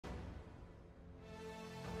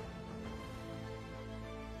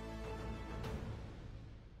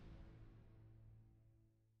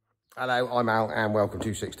Hello, I'm Al and welcome to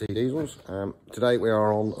 6T Diesels. Today we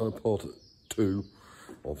are on part 2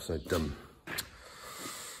 of said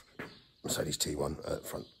Mercedes T1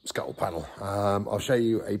 front scuttle panel. I'll show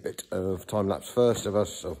you a bit of time lapse first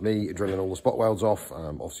of me drilling all the spot welds off,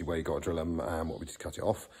 obviously where you got to drill them and what we did to cut it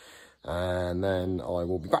off, and then I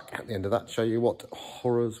will be back at the end of that to show you what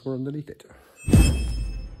horrors were underneath it.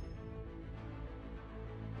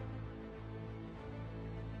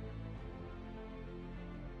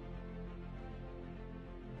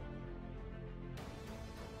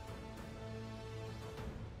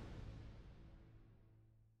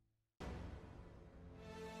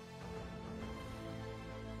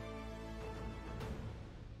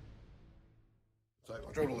 So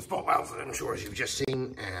I drilled all the spot welds, I'm sure, as you've just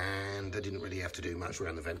seen, and I didn't really have to do much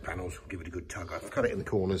around the vent panels. Give it a good tug. I've cut it in the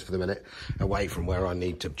corners for the minute, away from where I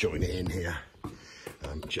need to join it in here,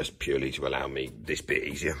 just purely to allow me this bit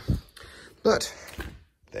easier. But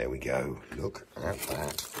there we go. Look at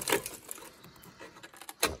that.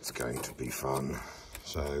 That's going to be fun.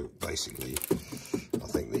 So basically, I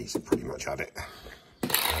think these pretty much had it.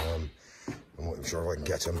 I'm not even sure if I can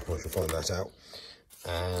get them. I shall find that out.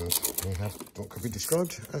 And we have what could be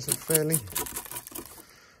described as a fairly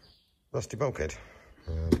rusty bulkhead.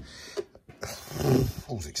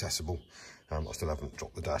 All's accessible. I still haven't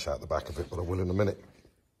dropped the dash out the back of it, but I will in a minute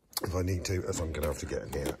if I need to, as I'm going to have to get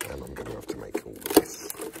in here and I'm going to have to make all of this.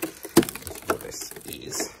 That's what this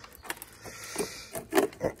is.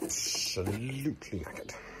 Absolutely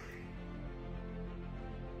knackered.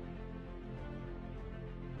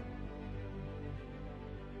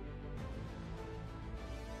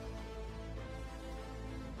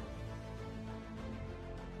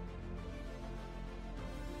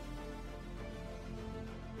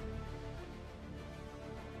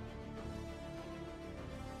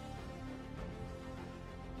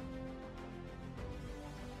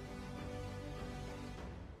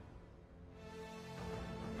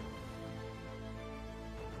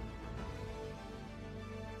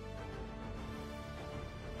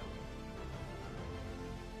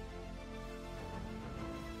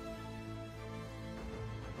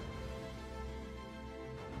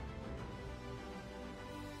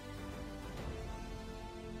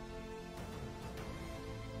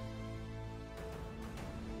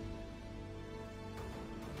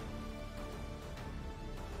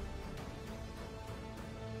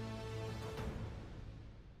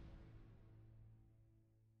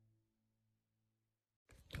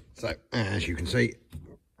 So, as you can see,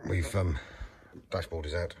 we've dashboard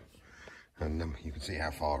is out, and you can see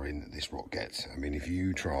how far in this rock gets. I mean, if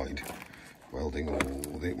you tried welding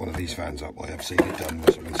one of these fans up, I have seen it done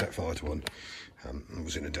when someone set fire to one. I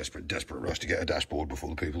was in a desperate rush to get a dashboard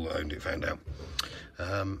before the people that owned it found out.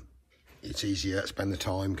 It's easier to spend the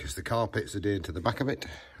time because the carpet's adhered to the back of it.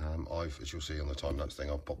 As you'll see on the time-lapse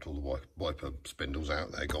thing, I've popped all the wiper spindles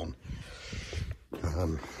out, they're gone.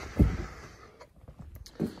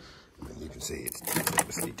 You can see it's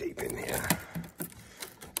obviously deep in here.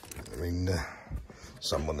 I mean,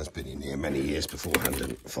 someone that's been in here many years beforehand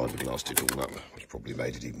and fiberglassed it all up, which probably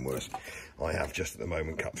made it even worse. I have just at the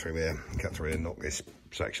moment cut through here and knocked this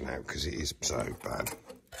section out because it is so bad.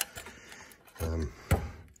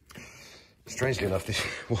 Strangely enough, this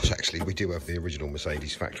was actually, we do have the original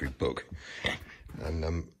Mercedes factory book,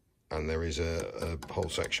 and there is a whole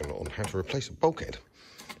section on how to replace a bulkhead,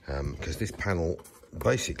 because this panel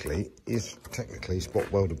basically is technically spot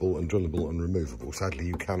weldable and drillable and removable. Sadly,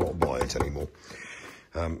 you cannot buy it anymore.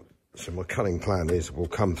 So my cutting plan is we'll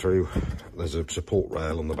come through. There's a support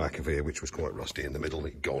rail on the back of here which was quite rusty in the middle.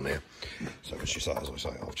 It's gone here. So as I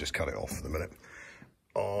say, I've just cut it off for the minute.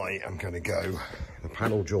 I am going to go. The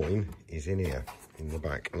panel join is in here in the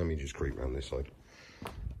back. Let me just creep around this side.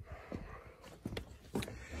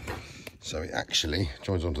 So it actually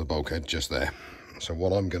joins onto the bulkhead just there. So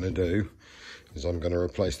what I'm going to do is I'm going to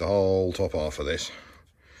replace the whole top half of this,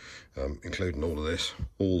 including all of this,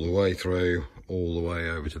 all the way through, all the way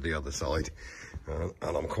over to the other side. And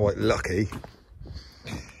I'm quite lucky,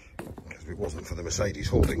 because if it wasn't for the Mercedes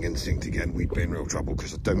hoarding instinct again, we'd be in real trouble,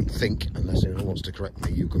 because I don't think, unless anyone wants to correct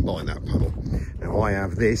me, you can buy that panel. Now I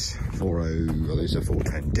have this, this is a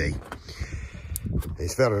 410D.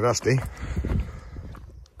 It's very rusty.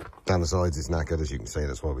 Down the sides it's knackered, as you can see,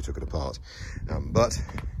 that's why we took it apart. But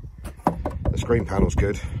the screen panel's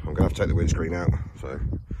good. I'm gonna have to take the windscreen out, so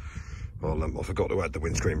I forgot to add the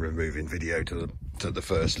windscreen removing video to the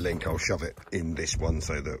first link. I'll shove it in this one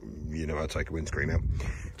so that you know how to take a windscreen out.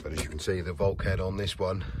 But as you can see, the bulkhead on this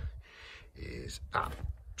one is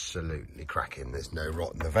absolutely cracking. There's no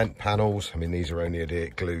rot in the vent panels. I mean, these are only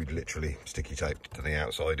glued, literally sticky taped to the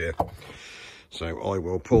outside here. So I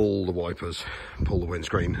will pull the wipers, pull the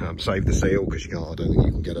windscreen, save the seal, because you can't, I don't think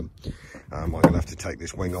you can get them. I'm going to have to take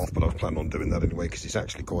this wing off, but I was planning on doing that anyway, because it's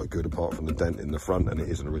actually quite good apart from the dent in the front, and it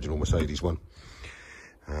is an original Mercedes one.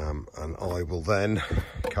 And I will then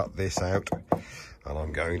cut this out, and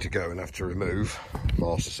I'm going to go and have to remove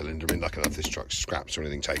master cylinder. I mean, luckily enough this truck's scraps or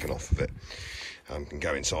anything taken off of it. Can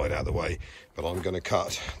go inside out of the way, but I'm going to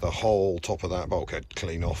cut the whole top of that bulkhead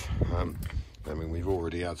clean off. I mean, we've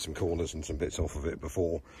already had some corners and some bits off of it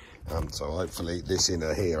before, so hopefully this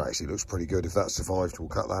inner here actually looks pretty good. If that survived, we'll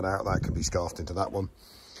cut that out. That can be scarfed into that one.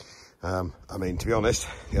 I mean, to be honest,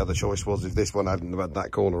 the other choice was if this one hadn't had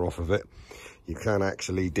that corner off of it, you can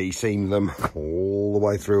actually de-seam them all the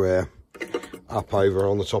way through here, up over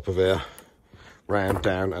on the top of here, round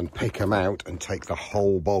down, and pick them out and take the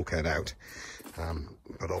whole bulkhead out.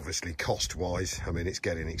 But obviously cost wise, I mean, it's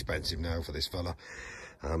getting expensive now for this fella,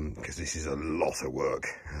 because this is a lot of work.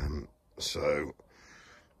 So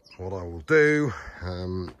what I will do,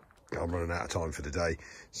 I'm running out of time for the day,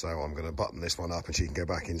 so I'm going to button this one up and she can go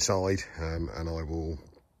back inside, and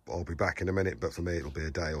I'll be back in a minute, but for me it'll be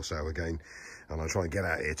a day or so again, and I'll try and get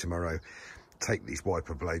out here tomorrow, take these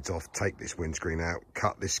wiper blades off, take this windscreen out,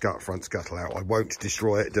 cut this front scuttle out. I won't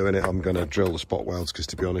destroy it doing it. I'm going to drill the spot welds, because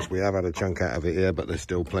to be honest, we have had a chunk out of it here, but there's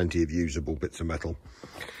still plenty of usable bits of metal.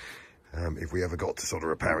 If we ever got to sort of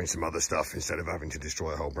repairing some other stuff instead of having to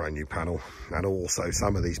destroy a whole brand new panel. And also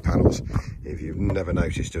some of these panels, if you've never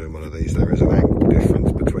noticed doing one of these, there is an angle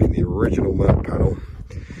difference between the original Merc panel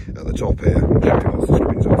at the top here, once the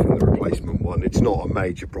screen's off, and the replacement one. It's not a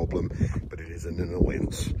major problem, but it is an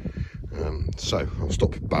annoyance. So I'll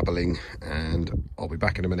stop babbling and I'll be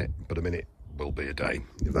back in a minute, but a minute will be a day,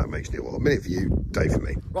 if that makes it. Well, a minute for you, day for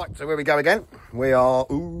me. Right, so here we go again. We are,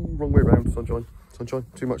 ooh, wrong way around, sunshine,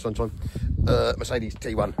 too much sunshine. Mercedes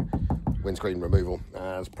T1 windscreen removal,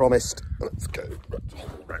 as promised. Let's go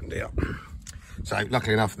round here. So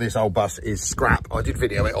luckily enough, this old bus is scrap. I did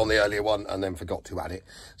video it on the earlier one and then forgot to add it.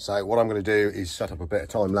 So what I'm going to do is set up a bit of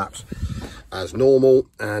time lapse as normal,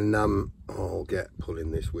 and I'll get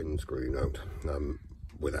pulling this windscreen out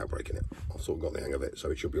without breaking it. I've sort of got the hang of it, so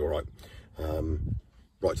it should be all right.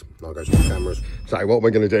 Right, I'll go to the cameras. So what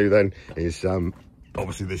we're going to do then is,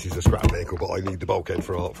 obviously this is a scrap vehicle, but I need the bulkhead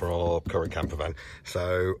for our current camper van.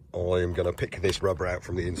 So I'm going to pick this rubber out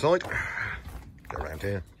from the inside. Go around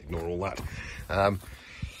here, ignore all that. And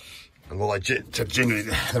well, generally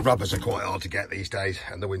the rubbers are quite hard to get these days,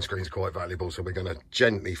 and the windscreen's quite valuable, so we're going to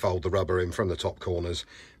gently fold the rubber in from the top corners,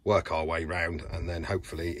 work our way round, and then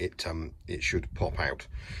hopefully it should pop out,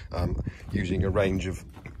 using a range of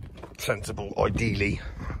sensible, ideally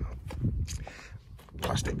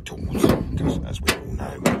plastic tools, because as we all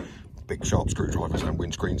know, big sharp screwdrivers and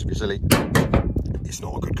windscreens, if you're silly, it's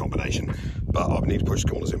not a good combination. But I need to push the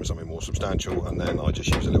corners in with something more substantial, and then I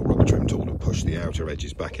just use a little rubber trim tool to push the outer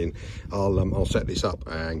edges back in. I'll set this up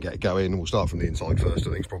and get going. We'll start from the inside first. I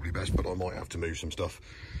think it's probably best, but I might have to move some stuff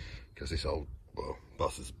because this old, well,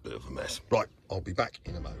 bus is a bit of a mess. Right, I'll be back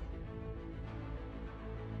in a moment.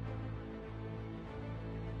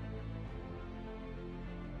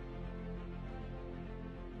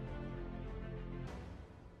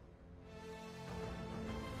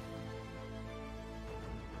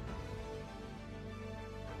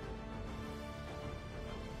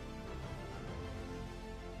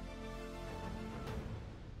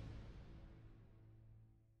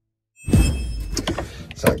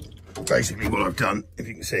 So basically what I've done, if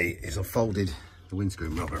you can see, is I've folded the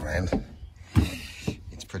windscreen rubber around.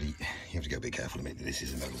 It's pretty, you have to get a bit careful. I mean, this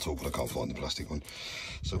is a metal tool, but I can't find the plastic one.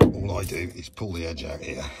 So all I do is pull the edge out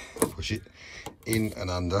here, push it in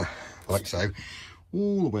and under, like so,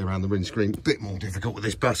 all the way around the windscreen. A bit more difficult with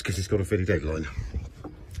this bus because it's got a fitted headline.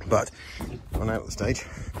 But on out of the stage,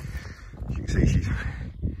 as you can see, she's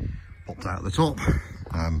popped out at the top.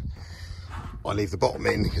 I leave the bottom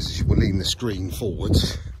in because we're leaning the screen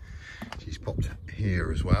forwards. She's popped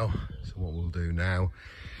here as well. So what we'll do now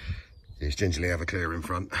is gingerly have a clear in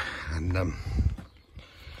front and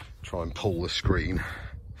try and pull the screen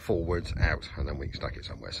forwards out, and then we can stack it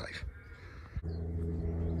somewhere safe.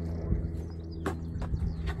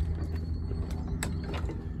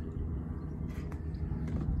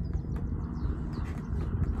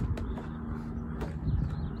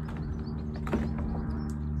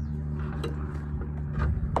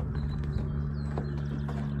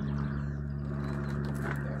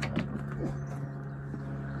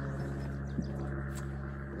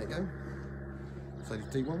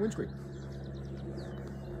 T1 windscreen.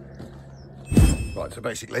 Right, so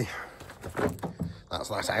basically that's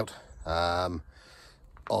that out.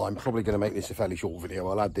 I'm probably going to make this a fairly short video.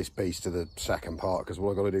 I'll add this piece to the second part because what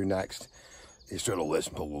I've got to do next is drill all this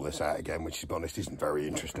and pull all this out again, which to be honest isn't very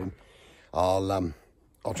interesting. I'll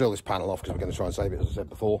drill this panel off because we're going to try and save it, as I said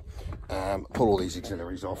before. Pull all these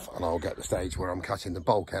auxiliaries off, and I'll get the stage where I'm cutting the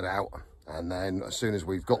bulkhead out. And then as soon as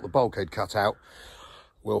we've got the bulkhead cut out,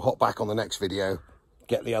 we'll hop back on the next video,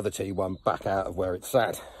 get the other T1 back out of where it's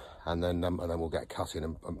sat, and then we'll get cutting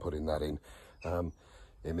and putting that in.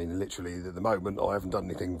 I mean, literally at the moment, I haven't done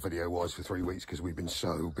anything video-wise for 3 weeks because we've been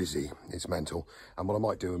so busy. It's mental. And what I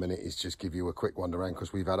might do in a minute is just give you a quick wander around,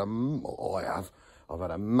 because we've had I've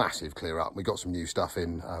had a massive clear up. We got some new stuff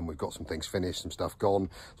in, we've got some things finished, some stuff gone.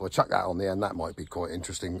 So I chuck that on the end. That might be quite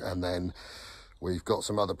interesting. And then we've got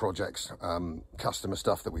some other projects, customer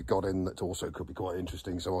stuff that we've got in that also could be quite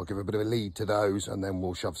interesting. So I'll give a bit of a lead to those, and then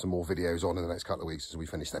we'll shove some more videos on in the next couple of weeks as we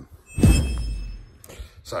finish them.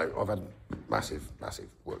 So I've had massive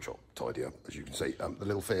workshop tidy up, as you can see. The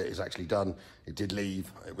little Fiat is actually done. It did leave.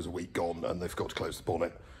 It was a week gone, and they've got to close the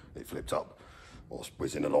bonnet. It flipped up whilst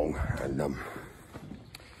whizzing along, and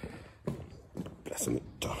bless them,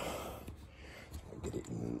 I'll get it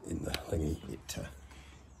in the thingy. It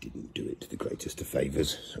didn't do it to the greatest of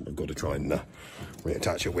favours, so we've got to try and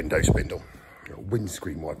reattach a window spindle.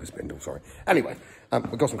 Windscreen wiper spindle, sorry. Anyway,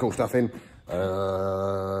 we've got some cool stuff in.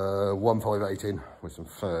 1.518 with some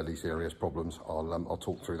fairly serious problems. I'll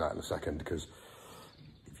talk through that in a second, because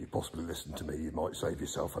if you possibly listen to me, you might save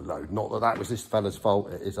yourself a load. Not that was this fella's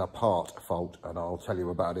fault, it is a part fault, and I'll tell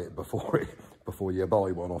you about it before you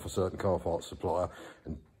buy one off a certain car parts supplier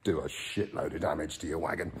and do a shitload of damage to your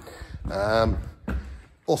wagon.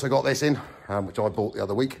 Also got this in, which I bought the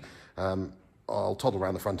other week. I'll toddle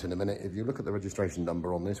around the front in a minute. If you look at the registration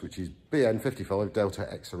number on this, which is BN55 Delta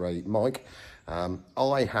X-Ray Mike,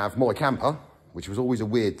 I have my camper, which was always a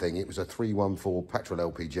weird thing. It was a 314 petrol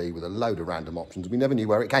LPG with a load of random options. We never knew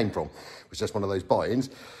where it came from. It was just one of those buy-ins.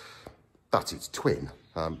 That's its twin.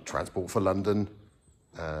 Transport for London,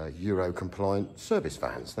 Euro compliant service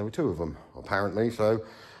vans. There were 2 of them apparently, so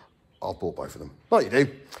I've bought both of them. Like you do.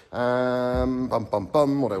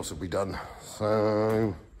 What else have we done?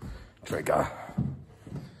 So, trigger.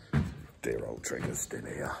 Dear old Trigger's still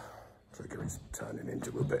here. Trigger is turning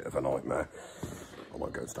into a bit of a nightmare. I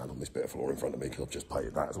won't go and stand on this bit of floor in front of me because I've just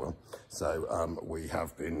painted that as well. So we've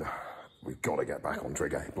got to get back on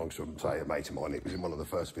Trigger. It belongs to a mate of mine. It was in one of the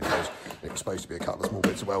first videos. It was supposed to be a couple of small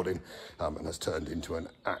bits of welding, and has turned into an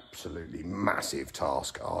absolutely massive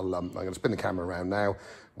task. I'm going to spin the camera around now.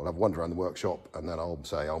 We'll have a wander around the workshop, and then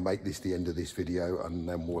I'll make this the end of this video, and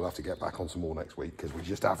then we'll have to get back on some more next week, because we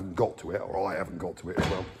just haven't got to it, or I haven't got to it as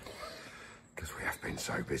well, because we have been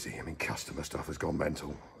so busy. I mean, customer stuff has gone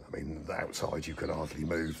mental. I mean, outside you can hardly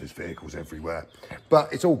move. There's vehicles everywhere,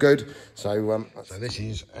 but it's all good. So, so this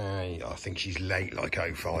is I think she's late, like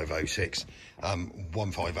 0506,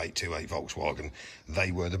 15828 Volkswagen.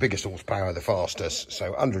 They were the biggest horsepower, the fastest.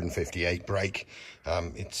 So 158 brake.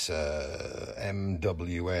 It's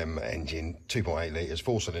MWM engine, 2.8 litres,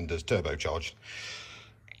 4 cylinders, turbocharged,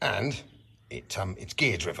 and it's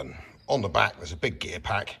gear driven. On the back, there's a big gear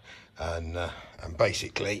pack, and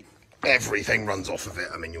basically everything runs off of it.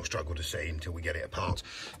 I mean, you'll struggle to see until we get it apart.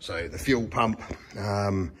 So the fuel pump,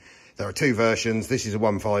 there are 2 versions. This is a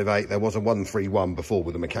 158. There was a 131 before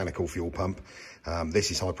with a mechanical fuel pump. This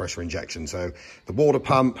is high pressure injection. So the water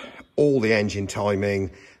pump, all the engine timing,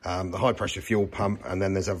 the high pressure fuel pump, and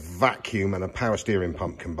then there's a vacuum and a power steering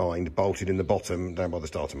pump combined, bolted in the bottom down by the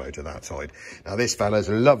starter motor that side. Now this fella's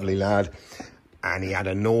a lovely lad, and he had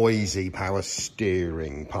a noisy power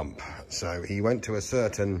steering pump. So he went to a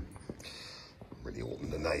certain, really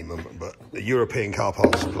oughtn't to name them, but the European car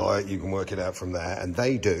parts supplier, you can work it out from there, and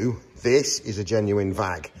they do. This is a genuine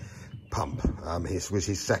VAG pump. This was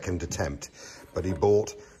his second attempt, but he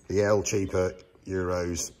bought the L cheaper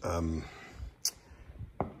Euros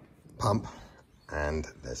pump, and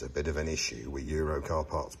there's a bit of an issue with Euro car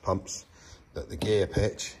parts pumps, that the gear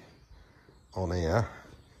pitch on here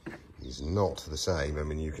is not the same. I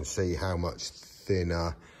mean, you can see how much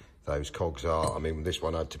thinner those cogs are. I mean, this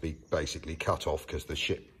one had to be basically cut off because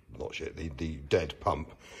the dead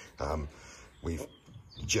pump, we've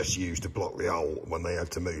just used to block the hole when they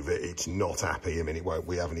had to move it. It's not happy. I mean,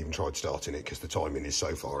 we haven't even tried starting it because the timing is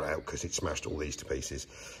so far out, because it smashed all these to pieces.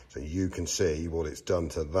 So you can see what it's done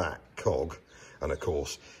to that cog, and of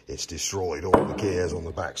course it's destroyed all the gears on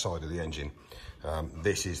the back side of the engine.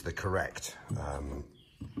 This is the correct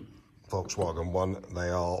Volkswagen one. They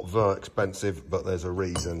are very expensive, but there's a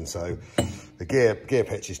reason. So the gear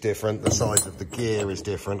pitch is different, the size of the gear is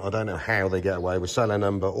different. I don't know how they get away with selling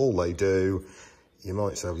them, but all they do, you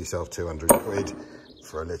might sell yourself 200 quid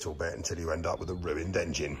for a little bit until you end up with a ruined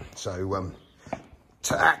engine. So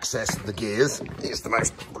to access the gears is the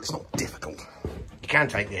most, well, it's not difficult, can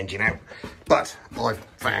take the engine out, but I've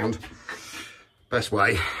found best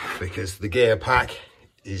way, because the gear pack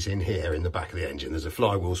is in here in the back of the engine. There's a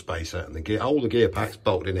flywheel spacer and all the gear pack's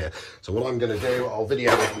bolted in here. So what I'm going to do, I'll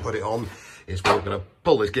video it and put it on, is we're going to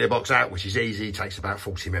pull this gearbox out, which is easy. It takes about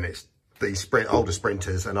 40 minutes. These older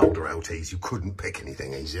Sprinters and older LTs, you couldn't pick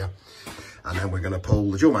anything easier. And then we're going to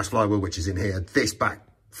pull the dual mass flywheel, which is in here, this back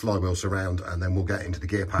flywheel surround, and then we'll get into the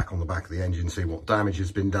gear pack on the back of the engine, see what damage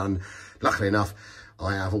has been done. Luckily enough,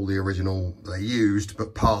 I have all the original they used,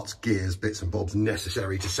 but parts, gears, bits and bobs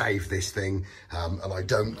necessary to save this thing. And I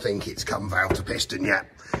don't think it's come valve to piston yet.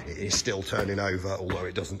 It is still turning over, although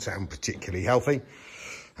it doesn't sound particularly healthy.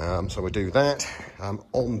 So we'll do that.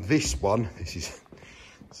 On this one, this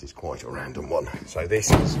is quite a random one. So this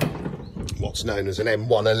is what's known as an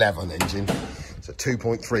M111 engine. It's a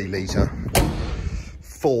 2.3 litre,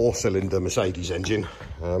 4-cylinder Mercedes engine.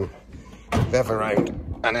 If you've ever owned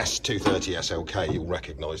an S230 SLK, you'll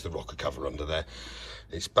recognise the rocker cover under there.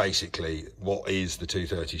 It's basically what is the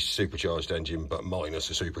 230 supercharged engine, but minus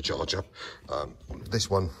a supercharger. This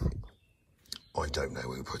one, I don't know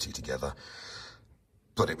who put it together,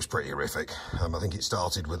 but it was pretty horrific. I think it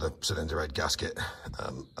started with a cylinder head gasket,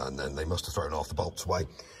 and then they must have thrown half the bolts away.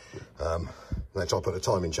 They tried to put a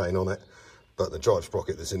timing chain on it, but the drive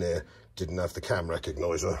sprocket that's in here didn't have the cam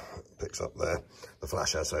recogniser. Picks up there the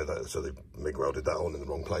flasher, so they MIG welded that on in the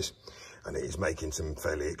wrong place, and it is making some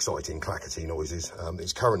fairly exciting clackety noises.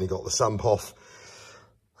 It's currently got the sump off.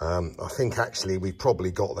 I think actually we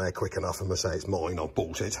probably got there quick enough. I must say it's mine, I've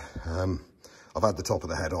bought it. I've had the top of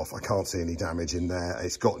the head off. I can't see any damage in there.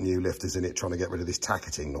 It's got new lifters in it trying to get rid of this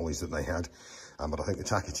tacketing noise that they had. But I think the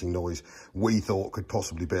tacketing noise we thought could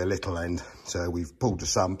possibly be a little end. So we've pulled the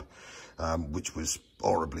sump, which was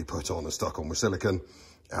horribly put on and stuck on with silicone.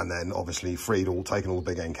 And then obviously taken all the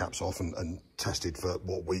big end caps off and tested for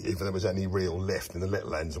if there was any real lift in the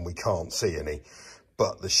little ends, and we can't see any.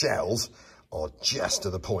 But the shells are just to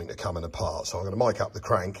the point of coming apart. So I'm going to mic up the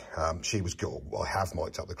crank. She was good. I have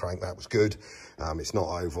mic'd up the crank. That was good. It's not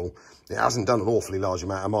oval. It hasn't done an awfully large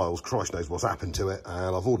amount of miles. Christ knows what's happened to it.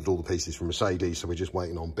 And I've ordered all the pieces from Mercedes, so we're just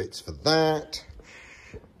waiting on bits for that.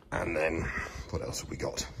 And then what else have we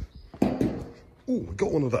got? Oh, we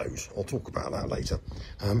got one of those. I'll talk about that later.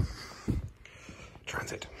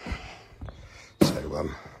 Transit. So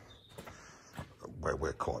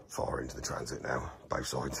we're quite far into the Transit now, both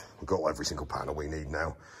sides. We've got every single panel we need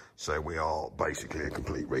now. So we are basically a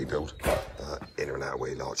complete rebuild. Inner and outer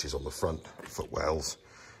wheel arches on the front, footwells,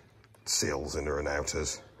 seals inner and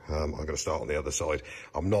outers. I'm going to start on the other side.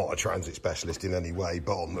 I'm not a Transit specialist in any way,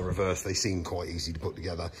 but on the reverse, they seem quite easy to put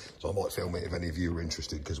together. So I might film it if any of you are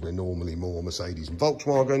interested, because we're normally more Mercedes and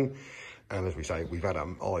Volkswagen. And as we say,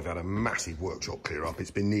 I've had a massive workshop clear up.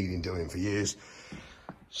 It's been needing doing for years.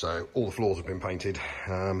 So all the floors have been painted.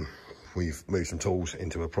 We've moved some tools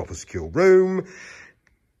into a proper secure room.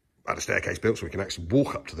 Had a staircase built so we can actually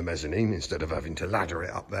walk up to the mezzanine instead of having to ladder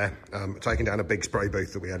it up there. Taking down a big spray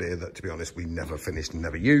booth that we had here that, to be honest, we never finished and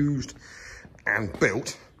never used. And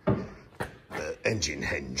built the engine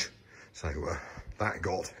hinge. So that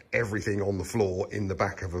got everything on the floor in the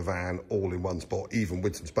back of a van all in one spot, even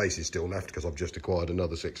with some spaces still left, because I've just acquired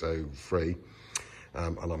another 603.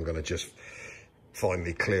 And I'm going to just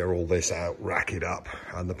finally clear all this out, rack it up,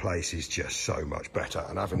 and the place is just so much better.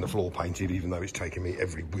 And having the floor painted, even though it's taken me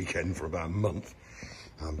every weekend for about a month,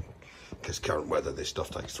 because current weather, this stuff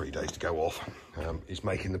takes 3 days to go off, is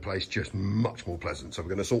making the place just much more pleasant. So we're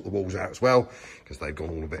going to sort the walls out as well, because they've gone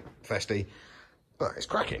all a bit festy, but it's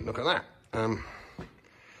cracking. Look at that.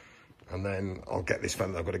 And then I'll get this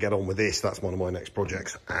fan. I've got to get on with this. That's one of my next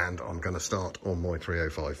projects, and I'm going to start on my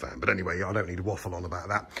 305 fan. But anyway, I don't need to waffle on about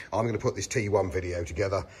that. I'm going to put this T1 video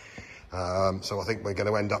together. So I think we're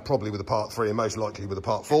going to end up probably with a part 3 and most likely with a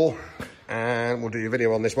part 4. And we'll do a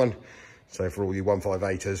video on this one. So for all you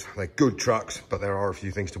 158ers, they're good trucks, but there are a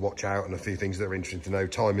few things to watch out and a few things that are interesting to know,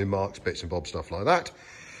 timing marks, bits and bobs, stuff like that.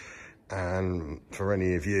 And for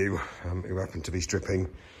any of you who happen to be stripping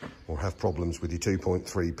or have problems with your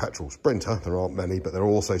 2.3 petrol Sprinter, there aren't many, but there are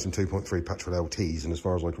also some 2.3 petrol LTs, and as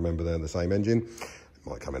far as I can remember, they're the same engine. It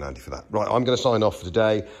might come in handy for that. Right, I'm going to sign off for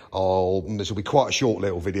today. This will be quite a short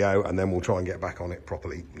little video, and then we'll try and get back on it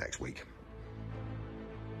properly next week.